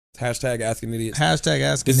Hashtag Asking Idiots. Hashtag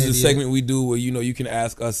Asking This Idiots. is a segment we do where you can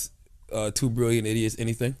ask us two brilliant idiots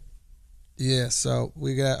anything. Yeah. So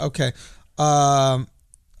we got okay.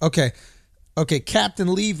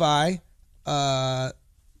 Captain Levi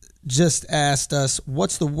just asked us,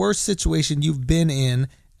 what's the worst situation you've been in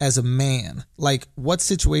as a man? Like, what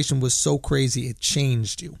situation was so crazy it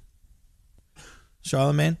changed you?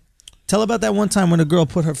 Charlamagne, tell about that one time when a girl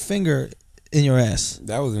put her finger in your ass.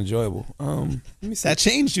 That was enjoyable. Let me see. That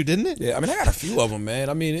changed you, didn't it? Yeah, I mean, I got a few of them, man.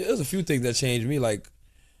 I mean, it was a few things that changed me. Like,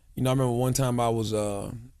 I remember one time I was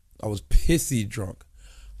pissy drunk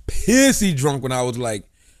when I was like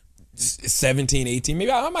 17, 18.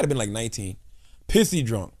 Maybe I might have been like 19. Pissy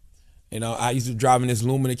drunk. I used to drive in this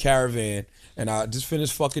Lumina Caravan, and I just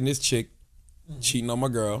finished fucking this chick, cheating on my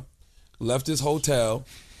girl, left this hotel,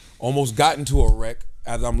 almost got into a wreck.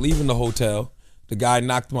 As I'm leaving the hotel, the guy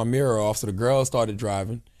knocked my mirror off, so the girl started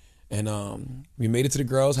driving, and we made it to the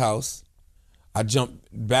girl's house. I jumped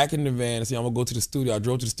back in the van and said, I'm gonna go to the studio. I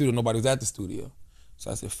drove to the studio, nobody was at the studio.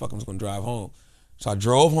 So I said, fuck, I'm just gonna drive home. So I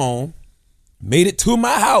drove home, made it to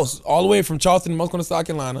my house, all the way from Charleston to Muscona, South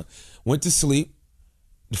Carolina, went to sleep.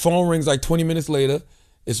 The phone rings like 20 minutes later.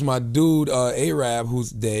 It's my dude, Arab,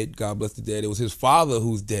 who's dead, God bless the dead. It was his father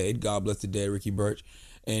who's dead, God bless the dead, Ricky Birch.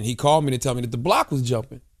 And he called me to tell me that the block was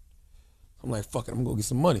jumping. I'm like, fuck it, I'm gonna go get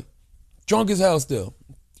some money. Drunk as hell still.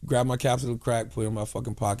 Grab my capsule of crack, put it in my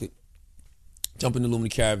fucking pocket, jump in the Lumina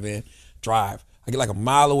Caravan, drive. I get like a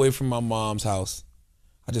mile away from my mom's house.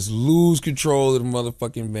 I just lose control of the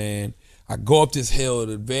motherfucking van. I go up this hill,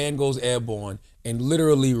 the van goes airborne and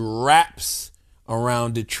literally wraps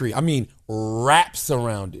around the tree. I mean, wraps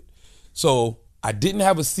around it. So I didn't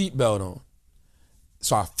have a seatbelt on.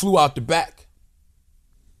 So I flew out the back.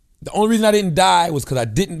 The only reason I didn't die was because I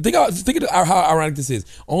didn't, think of how ironic this is.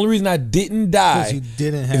 Only reason I didn't die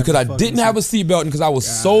is because I didn't have a seatbelt and because I was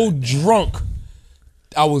so drunk.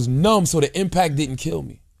 I was numb, so the impact didn't kill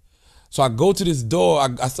me. So I go to this door.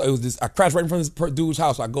 I saw it was this. I crashed right in front of this dude's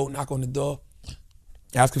house. So I go knock on the door,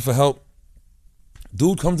 asking for help.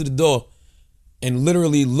 Dude comes to the door and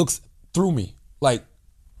literally looks through me. Like,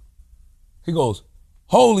 he goes,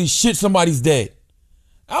 holy shit, somebody's dead.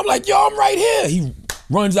 I'm like, yo, I'm right here. He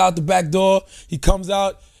runs out the back door. He comes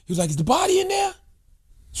out. He was like, is the body in there?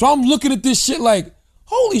 So I'm looking at this shit like,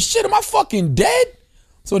 holy shit, am I fucking dead?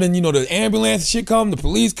 So then, the ambulance shit come, the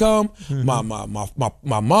police come, my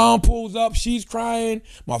mom pulls up, she's crying.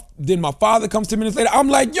 Then my father comes 10 minutes later. I'm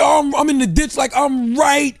like, yo, I'm in the ditch, like I'm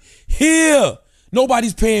right here.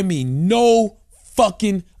 Nobody's paying me no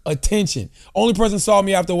fucking attention. Only person saw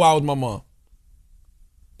me after a while was my mom.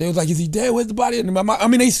 They was like, is he dead? Where's the body?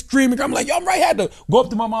 And they screaming. I'm like, yo, I'm right here. I had to go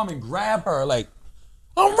up to my mom and grab her. Like,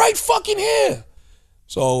 I'm right fucking here.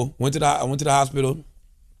 So I went to the hospital.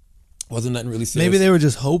 Wasn't nothing really serious. Maybe they were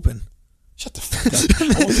just hoping. Shut the fuck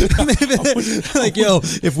up. Like, yo,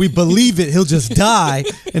 if we believe it, he'll just die,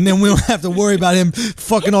 and then we don't have to worry about him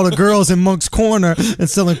fucking all the girls in Monk's Corner and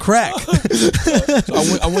selling crack. So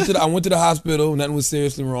I went to the hospital. Nothing was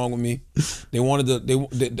seriously wrong with me. They wanted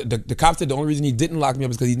the cops said the only reason he didn't lock me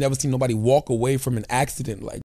up is because he'd never seen nobody walk away from an accident like